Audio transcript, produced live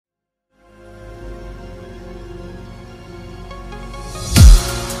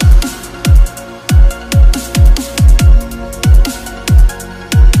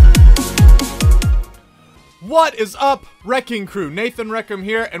What is up, Wrecking Crew? Nathan Wreckem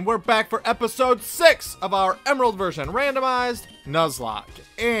here, and we're back for episode 6 of our Emerald version, Randomized Nuzlocke.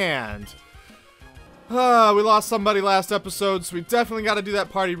 And we lost somebody last episode, so we definitely got to do that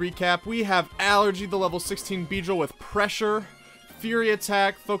party recap. We have Allergy, the level 16 Beedrill with Pressure, Fury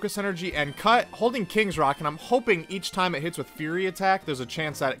Attack, Focus Energy, and Cut, holding King's Rock, and I'm hoping each time it hits with Fury Attack, there's a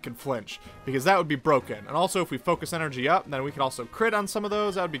chance that it could flinch, because that would be broken. And also, if we Focus Energy up, then we could also crit on some of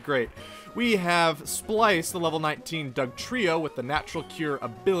those, that would be great. We have Splice, the level 19 Dugtrio with the Natural Cure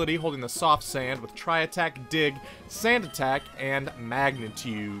ability, holding the Soft Sand with Tri-Attack, Dig, Sand Attack, and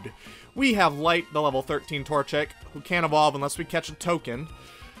Magnitude. We have Light, the level 13 Torchic, who can't evolve unless we catch a token,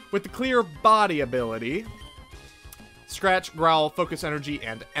 with the Clear Body ability, Scratch, Growl, Focus Energy,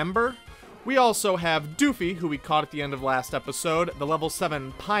 and Ember. We also have Doofy, who we caught at the end of last episode, the level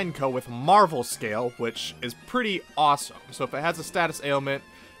 7 Pineco with Marvel Scale, which is pretty awesome. So if it has a status ailment,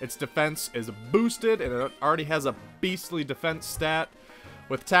 its defense is boosted, and it already has a beastly defense stat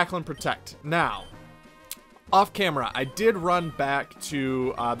with Tackle and Protect. Now, off camera, I did run back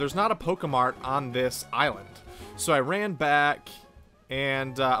to, there's not a Pokemart on this island. So I ran back,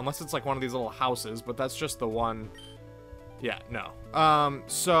 and unless it's like one of these little houses, but that's just the one. Yeah, no.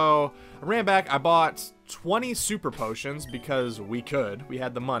 So I ran back, I bought 20 super potions because we could. We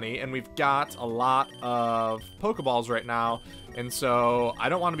had the money, and we've got a lot of Pokeballs right now, and so I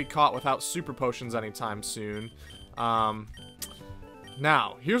don't want to be caught without super potions anytime soon. Now,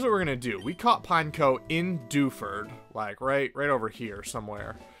 here's what we're gonna do. We caught Pineco in Dewford, like right over here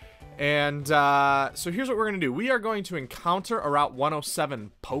somewhere. And so here's what we're gonna do. We are going to encounter a Route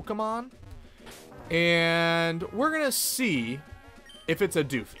 107 Pokemon. And we're gonna see if it's a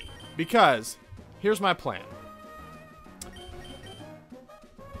Doofy, because here's my plan.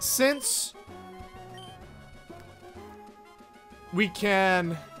 Since we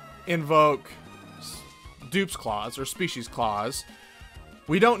can invoke Dupe's Claws or Species Claws,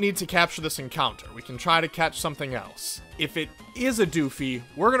 we don't need to capture this encounter. We can try to catch something else. If it is a Doofy,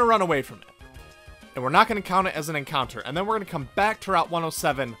 we're gonna run away from it. And we're not gonna count it as an encounter. And then we're gonna come back to Route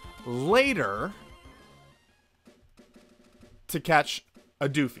 107 later to catch a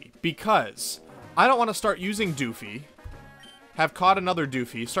Doofy, because I don't want to start using Doofy, have caught another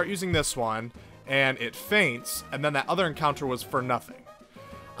Doofy, start using this one, and it faints, and then that other encounter was for nothing.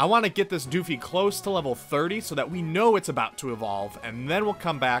 I want to get this Doofy close to level 30 so that we know it's about to evolve, and then we'll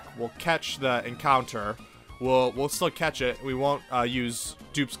come back, we'll catch the encounter, we'll still catch it, we won't use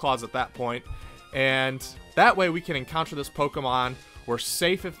Dupe's Claws at that point, and that way we can encounter this Pokemon. We're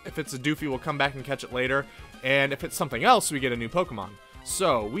safe. If it's a Doofy, we'll come back and catch it later. And if it's something else, we get a new Pokemon.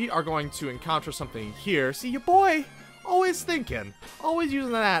 So we are going to encounter something here. See, your boy, always thinking, always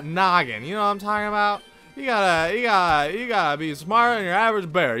using that noggin. You know what I'm talking about? You gotta be smarter than your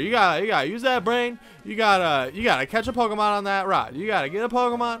average bear. You gotta use that brain. You gotta catch a Pokemon on that ride. You gotta get a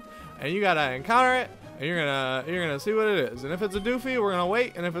Pokemon, and you gotta encounter it, and you're gonna see what it is. And if it's a Doofy, we're gonna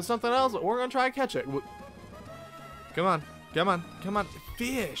wait. And if it's something else, we're gonna try to catch it. Come on. Come on, come on,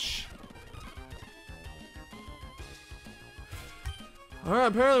 fish! Alright,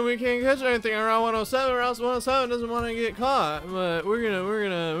 apparently we can't catch anything around 107, or else 107 doesn't want to get caught. But we're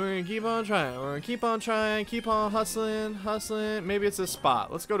gonna keep on trying. We're gonna keep on trying, keep on hustling. Maybe it's a spot.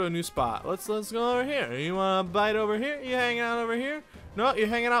 Let's go to a new spot. Let's go over here. You wanna bite over here? You hanging out over here? No, you're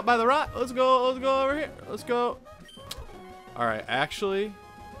hanging out by the rock. Let's go over here. Let's go. Alright, actually.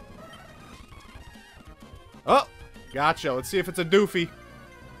 Oh! Gotcha. Let's see if it's a Doofy.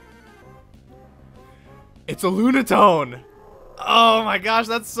 It's a Lunatone. Oh my gosh,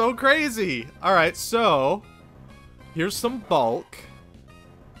 that's so crazy. Alright, so here's some bulk.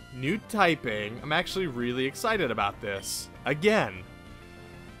 New typing. I'm actually really excited about this. Again.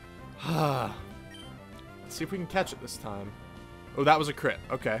 Let's see if we can catch it this time. Oh, that was a crit.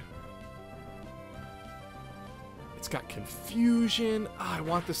 Okay. It's got Confusion. Oh, I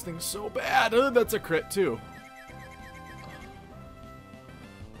want this thing so bad. Oh, that's a crit too.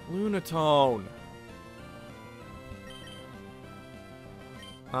 Lunatone.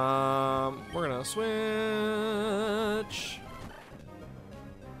 We're gonna switch.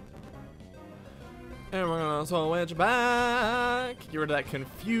 And we're gonna switch back. Get rid of that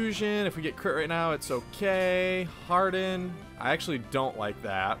Confusion. If we get crit right now, it's okay. Harden. I actually don't like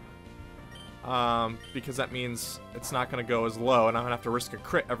that. Because that means it's not gonna go as low, and I'm gonna have to risk a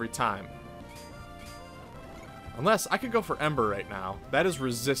crit every time. Unless, I could go for Ember right now. That is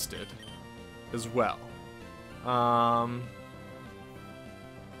resisted as well. I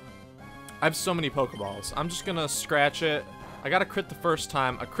have so many Pokeballs. I'm just gonna scratch it. I got a crit the first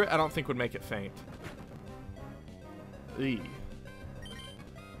time. A crit I don't think would make it faint. Eee.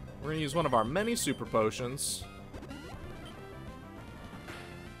 We're gonna use one of our many super potions.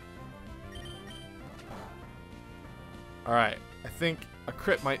 Alright, I think a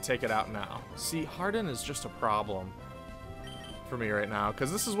crit might take it out now. See, Harden is just a problem for me right now,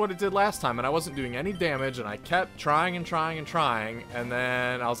 because this is what it did last time, and I wasn't doing any damage, and I kept trying and trying and trying, and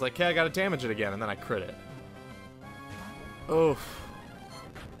then I was like, hey, I gotta damage it again, and then I crit it. Oof.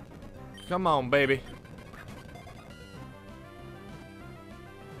 Come on, baby.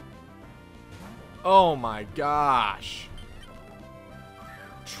 Oh my gosh.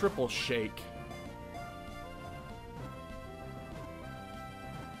 Triple shake.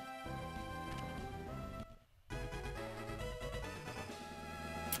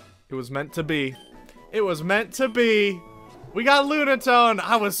 It was meant to be. It was meant to be. We got Lunatone.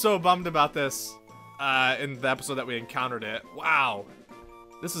 I was so bummed about this in the episode that we encountered it. Wow.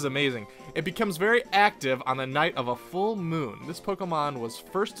 This is amazing. It becomes very active on the night of a full moon. This Pokemon was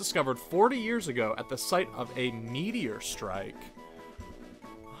first discovered 40 years ago at the site of a meteor strike.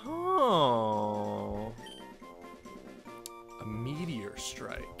 Oh. A meteor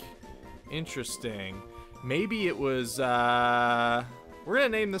strike. Interesting. Maybe it was, we're gonna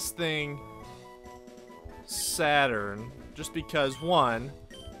name this thing Saturn, just because, one,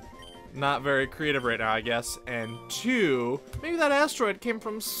 not very creative right now, I guess, and two, maybe that asteroid came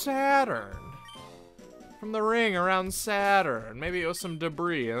from Saturn. From the ring around Saturn. Maybe it was some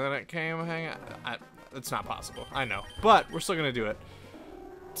debris, and then it came hang out. It's not possible, I know, but we're still gonna do it.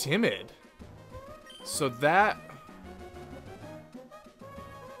 Timid. So that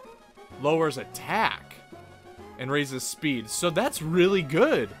lowers attack and raises speed. So that's really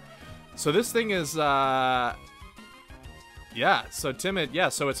good. So this thing is, yeah, so timid, yeah,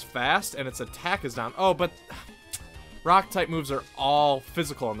 so it's fast and its attack is down. Oh, but rock-type moves are all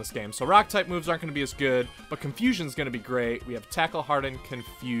physical in this game. So rock-type moves aren't going to be as good, but Confusion's going to be great. We have Tackle, Harden,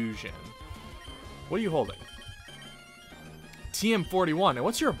 Confusion. What are you holding? TM41, and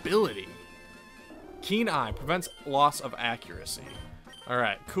what's your ability? Keen Eye, prevents loss of accuracy.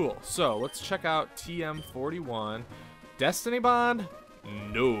 Alright, cool. So, let's check out TM41. Destiny Bond?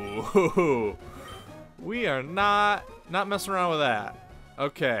 No. We are not messing around with that.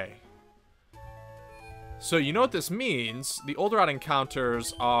 Okay. So, you know what this means? The Olderod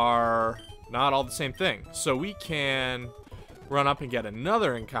encounters are not all the same thing. So, we can run up and get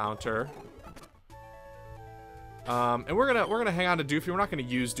another encounter. And we're gonna hang on to Doofy. We're not gonna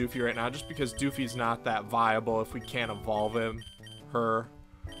use Doofy right now, just because Doofy's not that viable if we can't evolve him. Her.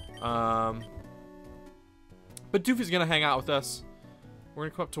 But Doofy's gonna hang out with us. We're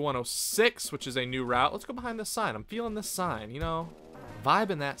gonna come up to 106, which is a new route. Let's go behind this sign. I'm feeling this sign, you know?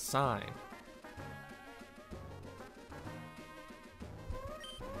 Vibing that sign.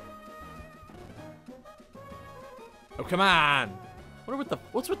 Oh, come on!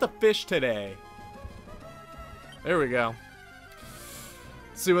 What's with the fish today? There we go.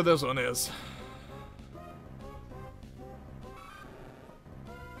 Let's see what this one is.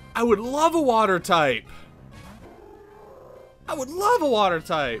 I would love a water type. I would love a water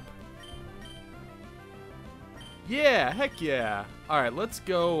type. Yeah, heck yeah. Alright, let's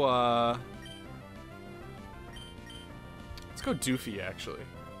go Doofy, actually.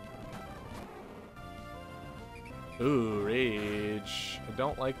 Ooh, Rage. I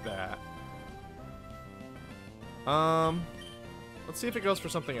don't like that. Let's see if it goes for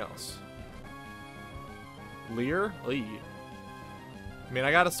something else. Leer? Lee. I mean,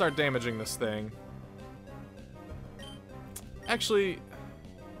 I gotta start damaging this thing. Actually,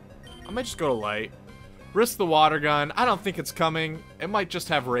 I might just go to Light. Risk the water gun. I don't think it's coming. It might just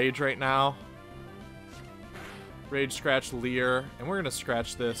have Rage right now. Rage, scratch, Leer. And we're gonna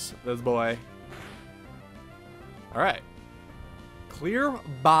scratch this boy. Alright. Clear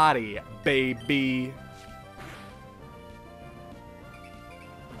body, baby.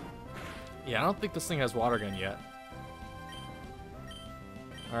 Yeah, I don't think this thing has water gun yet.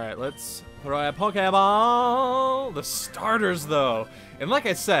 Alright, let's throw a Pokeball. The starters, though. And like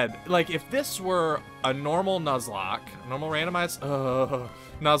I said, like, if this were a normal Nuzlocke, normal randomized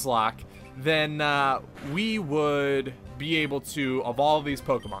Nuzlocke, then we would be able to evolve these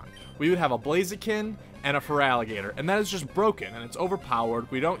Pokemon. We would have a Blaziken and a Feraligatr, and that is just broken, and it's overpowered.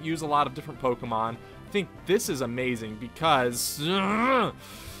 We don't use a lot of different Pokemon. I think this is amazing because...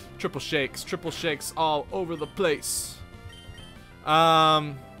 triple shakes all over the place.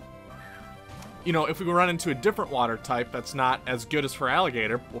 You know, if we run into a different water type that's not as good as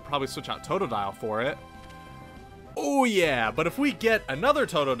Feraligatr, we'll probably switch out Totodile for it. Oh yeah, but if we get another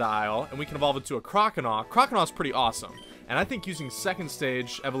Totodile and we can evolve it to a Croconaw, Croconaw's pretty awesome. And I think using second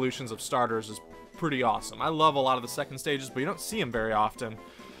stage evolutions of starters is pretty awesome. I love a lot of the second stages, but you don't see them very often.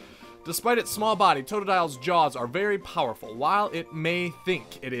 Despite its small body, Totodile's jaws are very powerful. While it may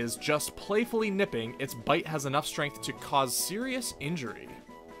think it is just playfully nipping, its bite has enough strength to cause serious injury.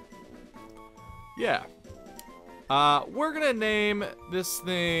 Yeah. We're gonna name this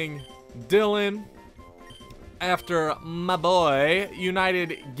thing Dylan after my boy,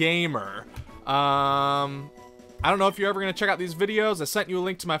 United Gamer. I don't know if you're ever gonna check out these videos. I sent you a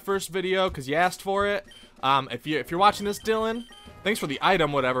link to my first video because you asked for it. If you're watching this, Dylan, thanks for the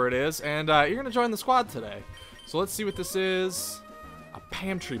item, whatever it is, and you're gonna join the squad today. So let's see what this is. A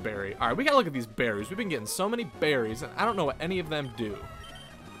pantry berry. All right, we gotta look at these berries. We've been getting so many berries, and I don't know what any of them do.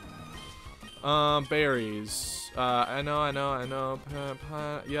 Berries. I know.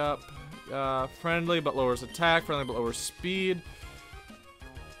 Yup. Friendly but lowers attack. Friendly but lowers speed.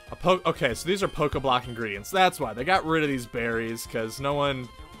 Okay, so these are Pokeblock ingredients. That's why they got rid of these berries, because no one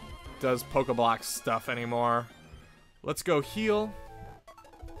does Pokeblock stuff anymore. Let's go heal.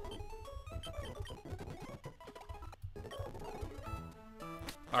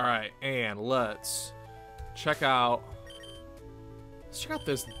 Alright, and let's check out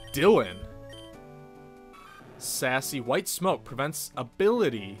this Dylan. Sassy white smoke prevents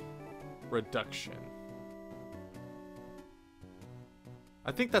ability reduction.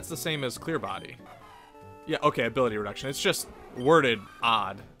 I think that's the same as clear body. Yeah, okay, ability reduction. It's just worded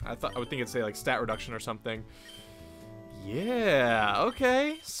odd. I would think it'd say like stat reduction or something. Yeah,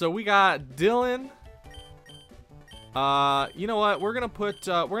 okay. So we got Dylan. You know what? We're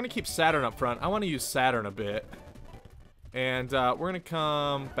gonna keep Saturn up front. I want to use Saturn a bit. And we're gonna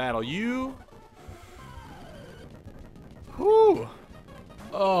come battle you. Whew.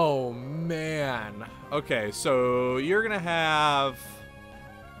 Oh man. Okay, so you're gonna have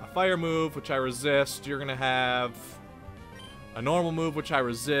a fire move, which I resist. You're gonna have a normal move, which I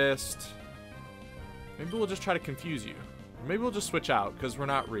resist. Maybe we'll just try to confuse you. Or maybe we'll just switch out, because we're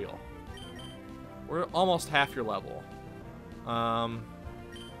not real. We're almost half your level. I'm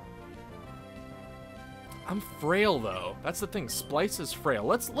frail, though. That's the thing. Splice is frail.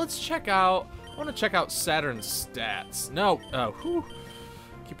 Let's check out... I want to check out Saturn's stats. No. Oh, whew.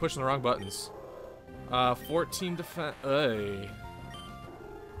 Keep pushing the wrong buttons. 14 defense...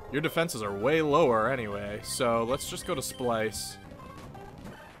 Your defenses are way lower anyway, so let's just go to Splice.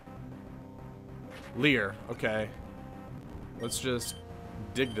 Leer, okay. Let's just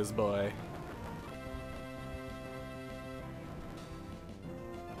dig this boy.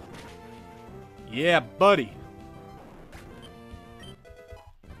 Yeah, buddy.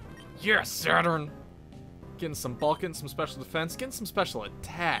 Yes, Saturn. Getting some bulk, getting some special defense, getting some special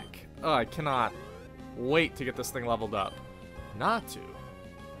attack. Oh, I cannot wait to get this thing leveled up. Not to.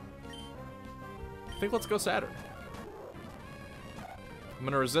 I think let's go Saturn. I'm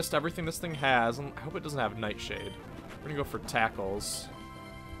gonna resist everything this thing has. I hope it doesn't have Nightshade. We're gonna go for tackles.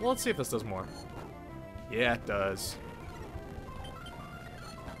 Well, let's see if this does more. Yeah, it does.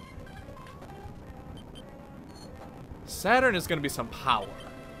 Saturn is gonna be some power.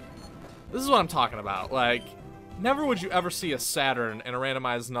 This is what I'm talking about. Like, never would you ever see a Saturn in a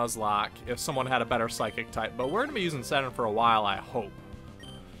randomized Nuzlocke if someone had a better psychic type, but we're gonna be using Saturn for a while, I hope.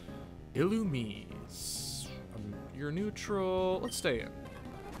 Illumise. You're neutral. Let's stay in.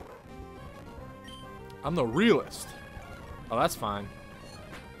 I'm the realist. Oh, that's fine.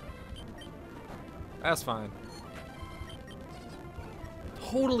 That's fine.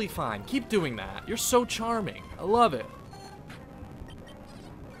 Totally fine. Keep doing that. You're so charming. I love it.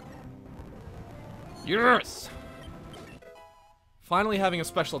 Yes! Finally having a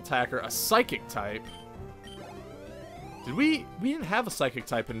special attacker, a psychic type. Did we didn't have a psychic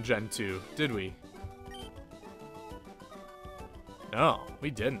type in Gen 2, did we? No,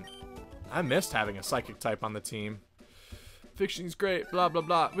 we didn't. I missed having a psychic type on the team. Fiction's great, blah, blah,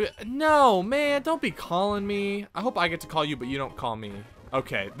 blah. No, man, don't be calling me. I hope I get to call you, but you don't call me.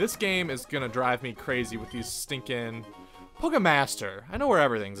 Okay, this game is gonna drive me crazy with these stinking... Pokemaster. I know where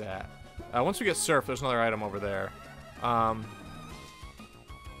everything's at. Once we get Surf, there's another item over there. Alright,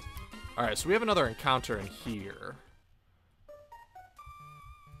 so we have another encounter in here.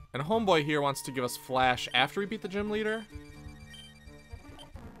 And Homeboy here wants to give us Flash after we beat the gym leader.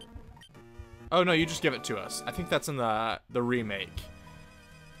 Oh, no, you just give it to us. I think that's in the remake.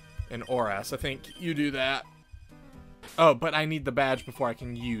 In Oras, I think you do that. Oh, but I need the badge before I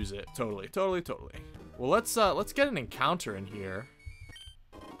can use it. Totally. Well, let's get an encounter in here.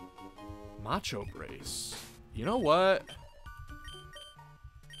 Macho Brace. You know what?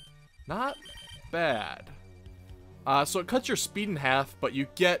 Not bad. So it cuts your speed in half, but you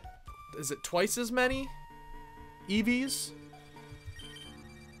get, is it twice as many EVs?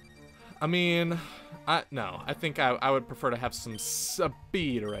 I mean, no. I think I would prefer to have some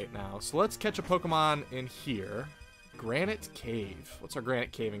speed right now. So let's catch a Pokemon in here. Granite Cave. What's our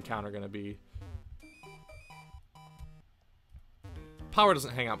Granite Cave encounter going to be? Power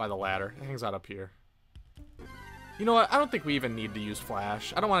doesn't hang out by the ladder. It hangs out up here. You know what? I don't think we even need to use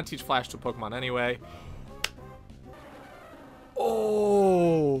Flash. I don't want to teach Flash to a Pokemon anyway.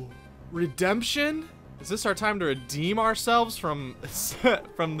 Oh, redemption? Is this our time to redeem ourselves from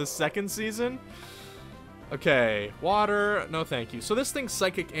the second season? Okay, water, no thank you. So this thing's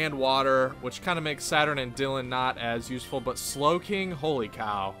psychic and water, which kind of makes Saturn and Dylan not as useful, but Slowking, holy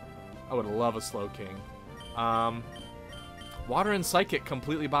cow. I would love a Slowking. Water and psychic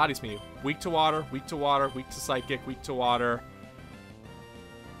completely bodies me. Weak to water, weak to water, weak to psychic, weak to water.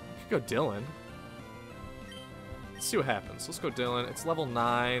 I could go Dylan. Let's see what happens. Let's go Dylan. It's level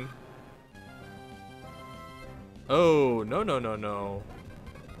 9. Oh, no, no, no, no.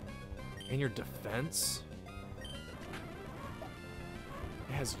 And your defense?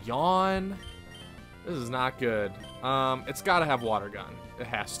 It has Yawn. This is not good. It's got to have Water Gun. It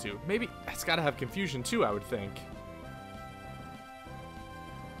has to. Maybe it's got to have Confusion too, I would think.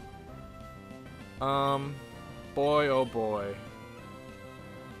 Boy, oh boy.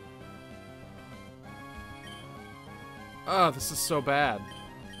 Oh, this is so bad.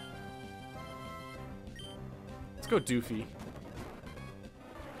 Let's go Doofy.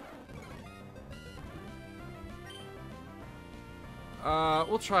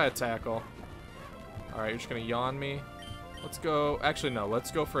 We'll try a tackle. Alright, you're just gonna yawn me. Let's go, actually no, let's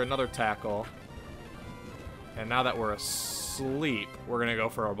go for another tackle. And now that we're asleep, we're gonna go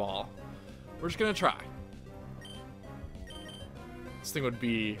for a ball. We're just gonna try. This thing would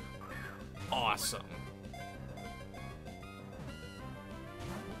be awesome.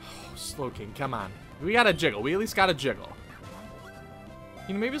 Oh, Slowking, come on. We gotta jiggle. We at least gotta jiggle.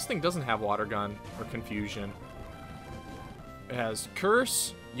 You know, maybe this thing doesn't have Water Gun or Confusion. It has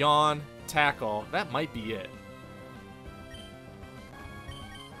Curse, Yawn, Tackle. That might be it.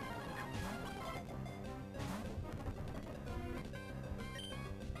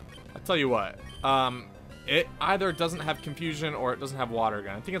 I'll tell you what. It either doesn't have Confusion or it doesn't have Water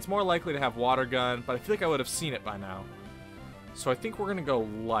Gun. I think it's more likely to have Water Gun, but I feel like I would have seen it by now. So I think we're gonna go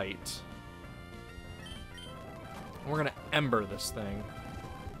Light. We're gonna Ember this thing.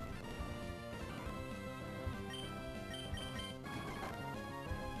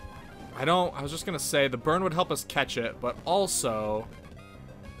 I was just gonna say the burn would help us catch it, but also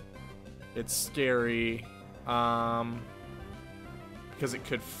it's scary because it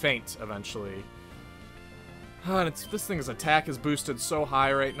could faint eventually. And this thing's attack is boosted so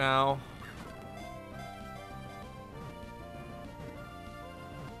high right now.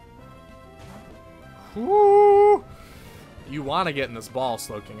 Whoo! You want to get in this ball,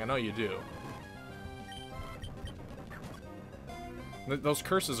 Slowking. I know you do. Those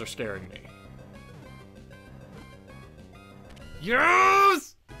curses are scaring me.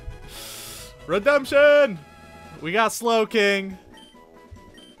 Yes! Redemption! We got Slowking.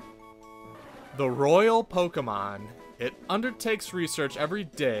 The Royal Pokemon. It undertakes research every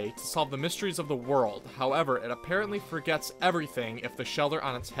day to solve the mysteries of the world. However, it apparently forgets everything if the shelter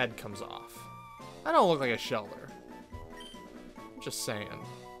on its head comes off. I don't look like a shelter. I'm just saying.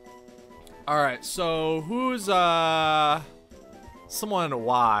 Alright, so who's someone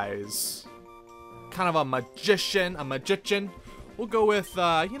wise? Kind of a magician. We'll go with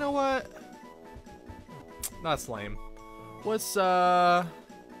you know what? That's lame. What's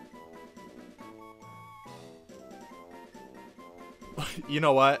you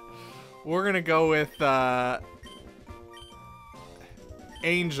know what? We're gonna go with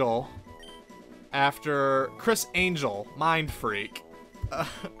Angel after Chris Angel, Mind Freak.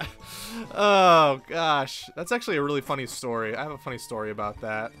 Oh gosh, that's actually a really funny story. I have a funny story about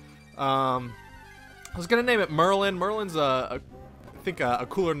that. I was gonna name it Merlin. Merlin's I think a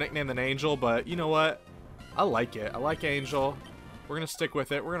cooler nickname than Angel, but you know what? I like it. I like Angel. We're gonna stick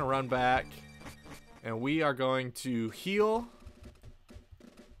with it. We're gonna run back, and we are going to heal.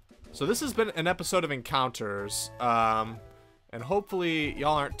 So this has been an episode of Encounters, and hopefully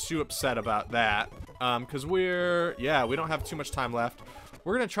y'all aren't too upset about that, because we don't have too much time left.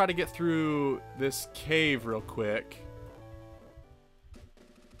 We're gonna try to get through this cave real quick.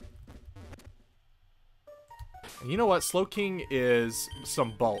 And you know what? Slowking is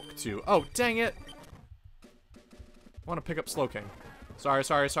some bulk too. Oh, dang it! I want to pick up Slowking. Sorry.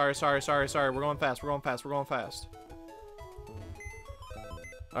 We're going fast.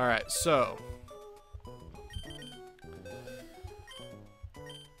 Alright, so.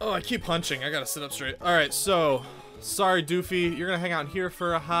 Oh, I keep hunching. I gotta sit up straight. Alright, so. Sorry, Doofy. You're gonna hang out in here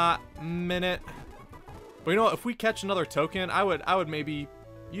for a hot minute. But you know what? If we catch another token, I would maybe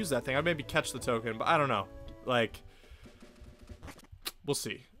use that thing. I'd maybe catch the token, but I don't know. Like, we'll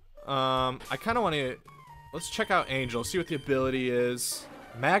see. I kind of want to... Let's check out Angel, see what the ability is.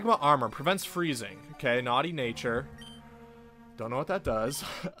 Magma Armor, prevents freezing. Okay, Naughty Nature. Don't know what that does.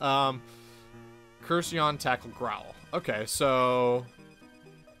 Curse, Yawn, Tackle, Growl. Okay, so...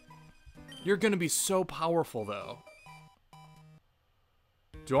 You're gonna be so powerful, though.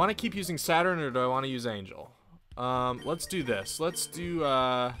 Do I want to keep using Saturn, or do I want to use Angel? Let's do this. Let's do,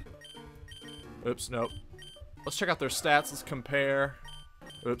 Oops, nope. Let's check out their stats. Let's compare.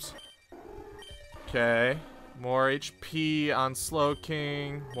 Oops. Okay. More HP on Slow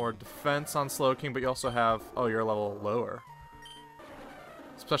King. More defense on Slow King, but you also have... Oh, you're a level lower.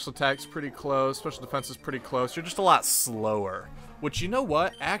 Special attack's pretty close. Special defense is pretty close. You're just a lot slower. Which, you know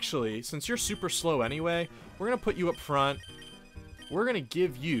what? Actually, since you're super slow anyway, we're going to put you up front. We're going to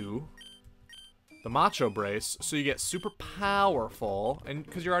give you the Macho Brace, so you get super powerful, and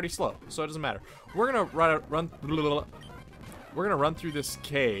because you're already slow, so it doesn't matter. We're going to run through this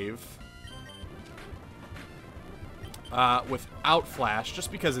cave without Flash,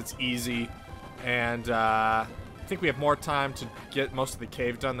 just because it's easy, and I think we have more time to get most of the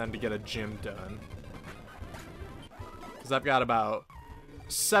cave done than to get a gym done. Because I've got about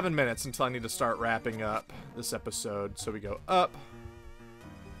 7 minutes until I need to start wrapping up this episode. So we go up.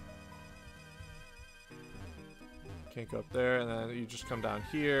 Can't go up there, and then you just come down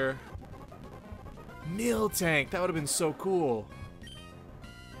here. Meal tank, that would have been so cool.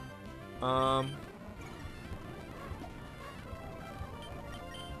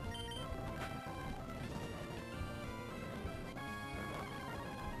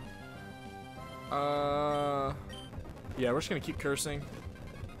 Yeah, we're just gonna keep cursing.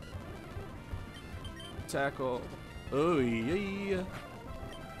 Tackle. Oh yeah.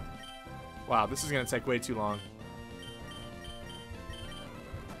 Wow, this is gonna take way too long.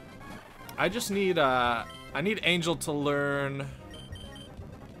 I just need I need Angel to learn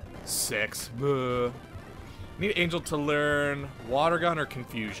 6. Buh. I need Angel to learn Water Gun or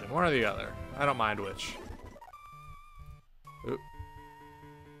Confusion. One or the other. I don't mind which. Oop.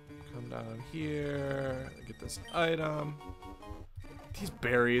 Come down here. Get this item. These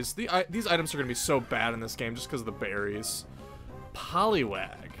berries. These items are gonna be so bad in this game just because of the berries.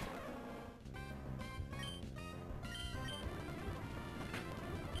 Poliwag.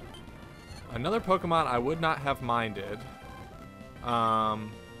 Another Pokemon I would not have minded. But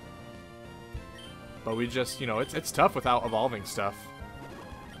we just, you know, it's tough without evolving stuff.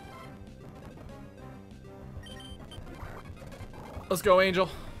 Let's go, Angel.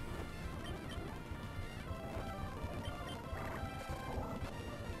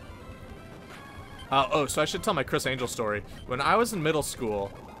 Oh, so I should tell my Chris Angel story. When I was in middle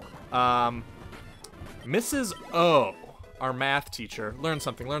school, Mrs. O, our math teacher, learn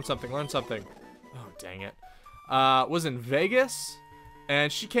something. Oh, dang it. Was in Vegas,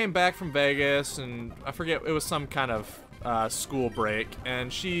 and she came back from Vegas, and I forget, it was some kind of school break,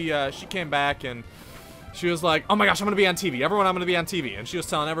 and she came back, and she was like, oh my gosh, I'm gonna be on TV. Everyone, I'm gonna be on TV. And she was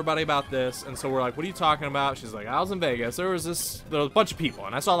telling everybody about this, and so we're like, what are you talking about? She's like, I was in Vegas. There was a bunch of people,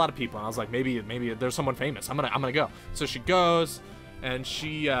 and I saw a lot of people, and I was like, maybe there's someone famous. I'm gonna go. So she goes, and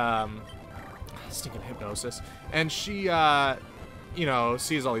she stinking hypnosis, and she you know,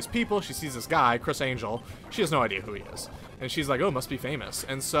 sees all these people. She sees this guy, Chris Angel. She has no idea who he is, and she's like, oh, must be famous.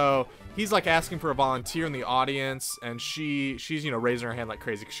 And so he's like asking for a volunteer in the audience, and she's, you know, raising her hand like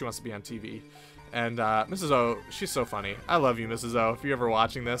crazy because she wants to be on TV. And Mrs. O, she's so funny. I love you, Mrs. O. If you're ever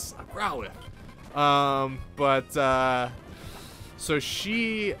watching this, I growl with. So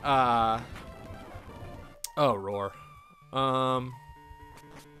she oh, roar.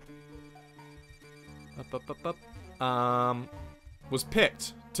 Was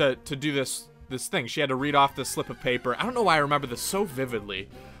picked to do this thing. She had to read off this slip of paper. I don't know why I remember this so vividly.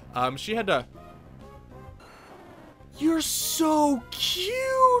 She had to... You're so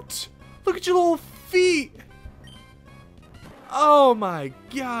cute! Look at your little feet! Oh my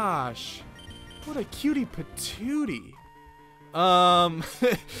gosh! What a cutie patootie! And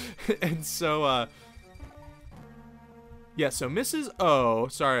so, yeah, so Mrs. O,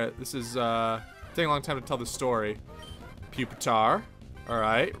 sorry, this is, taking a long time to tell the story. Pupitar.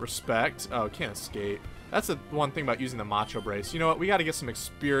 Alright, respect. Oh, can't escape. That's the one thing about using the Macho Brace. You know what, we gotta get some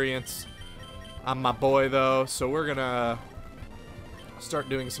experience on my boy, though, so we're gonna start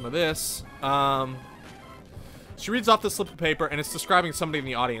doing some of this. She reads off this slip of paper, and it's describing somebody in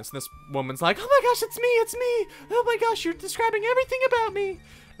the audience. And this woman's like, "Oh my gosh, it's me, it's me! Oh my gosh, you're describing everything about me!"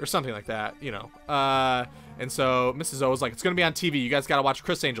 Or something like that, you know. And so Mrs. O was like, "It's gonna be on TV. You guys gotta watch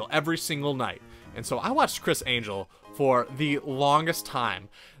Chris Angel every single night." And so I watched Chris Angel for the longest time.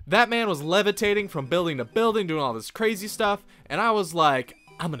 That man was levitating from building to building, doing all this crazy stuff, and I was like,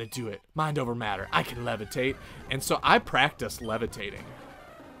 I'm gonna do it. Mind over matter. I can levitate. And so I practiced levitating.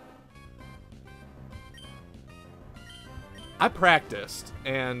 I practiced,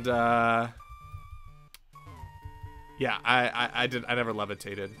 and yeah, I never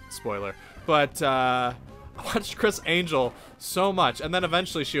levitated. Spoiler. But I watched Chris Angel so much, and then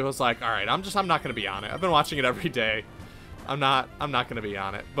eventually she was like, "All right, I'm not gonna be on it. I've been watching it every day. I'm not gonna be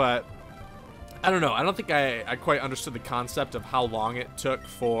on it." But I don't know. I don't think I quite understood the concept of how long it took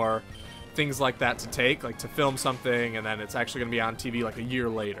for things like that to take, like to film something and then it's actually gonna be on TV like a year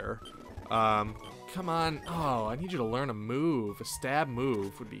later. Come on. Oh, I need you to learn a move. A stab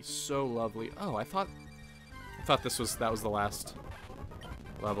move would be so lovely. Oh, I thought that was the last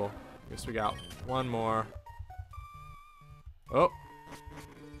level. Guess we got one more. Oh,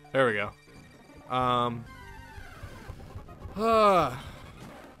 there we go.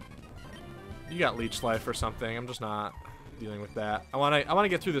 You got leech life or something. I'm just not dealing with that. I wanna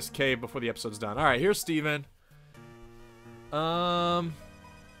get through this cave before the episode's done. All right, here's Steven.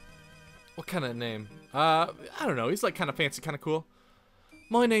 What kind of name? I don't know. He's like kind of fancy, kind of cool.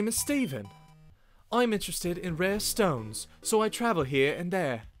 My name is Steven. I'm interested in rare stones, so I travel here and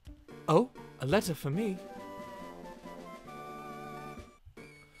there. Oh, a letter for me.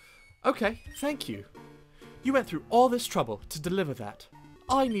 Okay, thank you. You went through all this trouble to deliver that.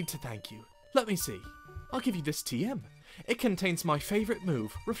 I need to thank you. Let me see. I'll give you this TM. It contains my favorite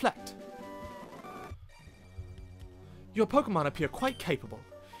move, Reflect. Your Pokemon appear quite capable.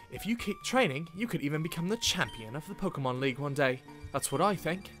 If you keep training, you could even become the champion of the Pokemon League one day. That's what I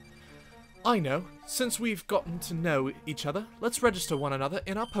think. I know. Since we've gotten to know each other, let's register one another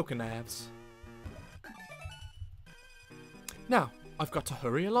in our Pokénavs. Now, I've got to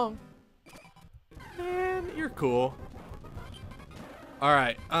hurry along. Man, you're cool.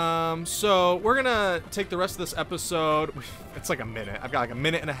 Alright, so we're gonna take the rest of this episode. It's like a minute. I've got like a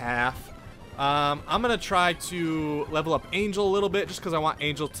minute and a half. I'm gonna try to level up Angel a little bit just because I want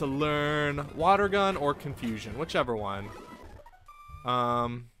Angel to learn Water Gun or Confusion, whichever one.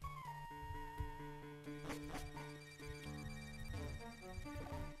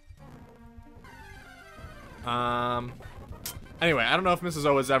 Anyway, I don't know if Mrs.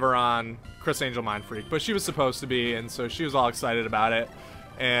 O was ever on Chris Angel Mind Freak, but she was supposed to be, and so she was all excited about it.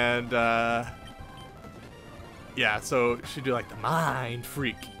 And, yeah, so she'd do like the Mind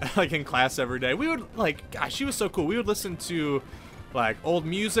Freak, like in class every day. We would, like, gosh, she was so cool. We would listen to, like, old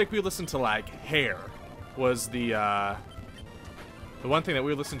music. We would listen to, like, Hair was the one thing that we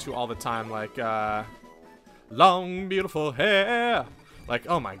would listen to all the time, like, Long Beautiful Hair. Like,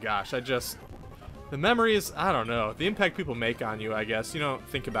 oh my gosh, the memories, I don't know. The impact people make on you, I guess. You don't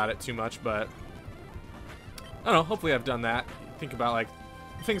think about it too much, but I don't know. Hopefully I've done that. Think about, like,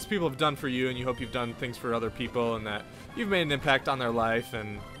 the things people have done for you, and you hope you've done things for other people, and that you've made an impact on their life,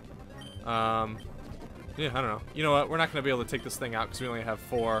 and, yeah, I don't know. You know what? We're not going to be able to take this thing out because we only have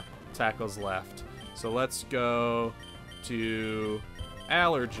 4 tackles left. So let's go to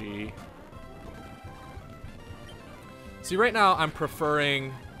Allergy. See, right now I'm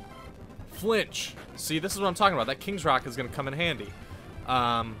preferring Flinch. See, this is what I'm talking about. That King's Rock is going to come in handy.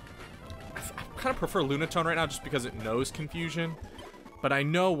 I kind of prefer Lunatone right now just because it knows Confusion. But I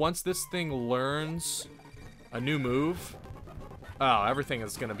know once this thing learns a new move, oh, everything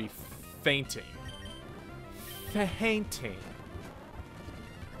is going to be fainting. Fainting.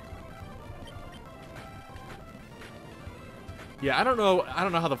 Yeah, I don't know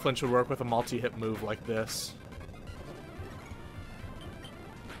how the Flinch would work with a multi-hit move like this.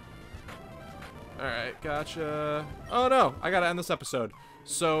 Alright, gotcha. Oh no, I gotta end this episode.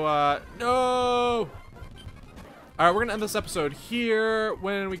 So, no! Alright, we're gonna end this episode here.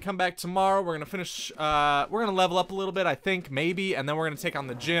 When we come back tomorrow, we're gonna finish, we're gonna level up a little bit, I think, maybe, and then we're gonna take on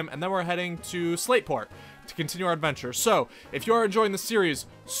the gym, and then we're heading to Slateport to continue our adventure. So, if you are enjoying the series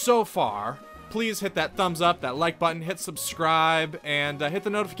so far, please hit that thumbs up, that like button, hit subscribe, and hit the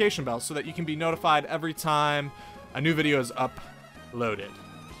notification bell so that you can be notified every time a new video is uploaded.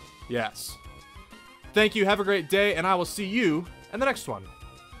 Yes. Thank you, have a great day, and I will see you in the next one.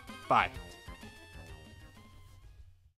 Bye.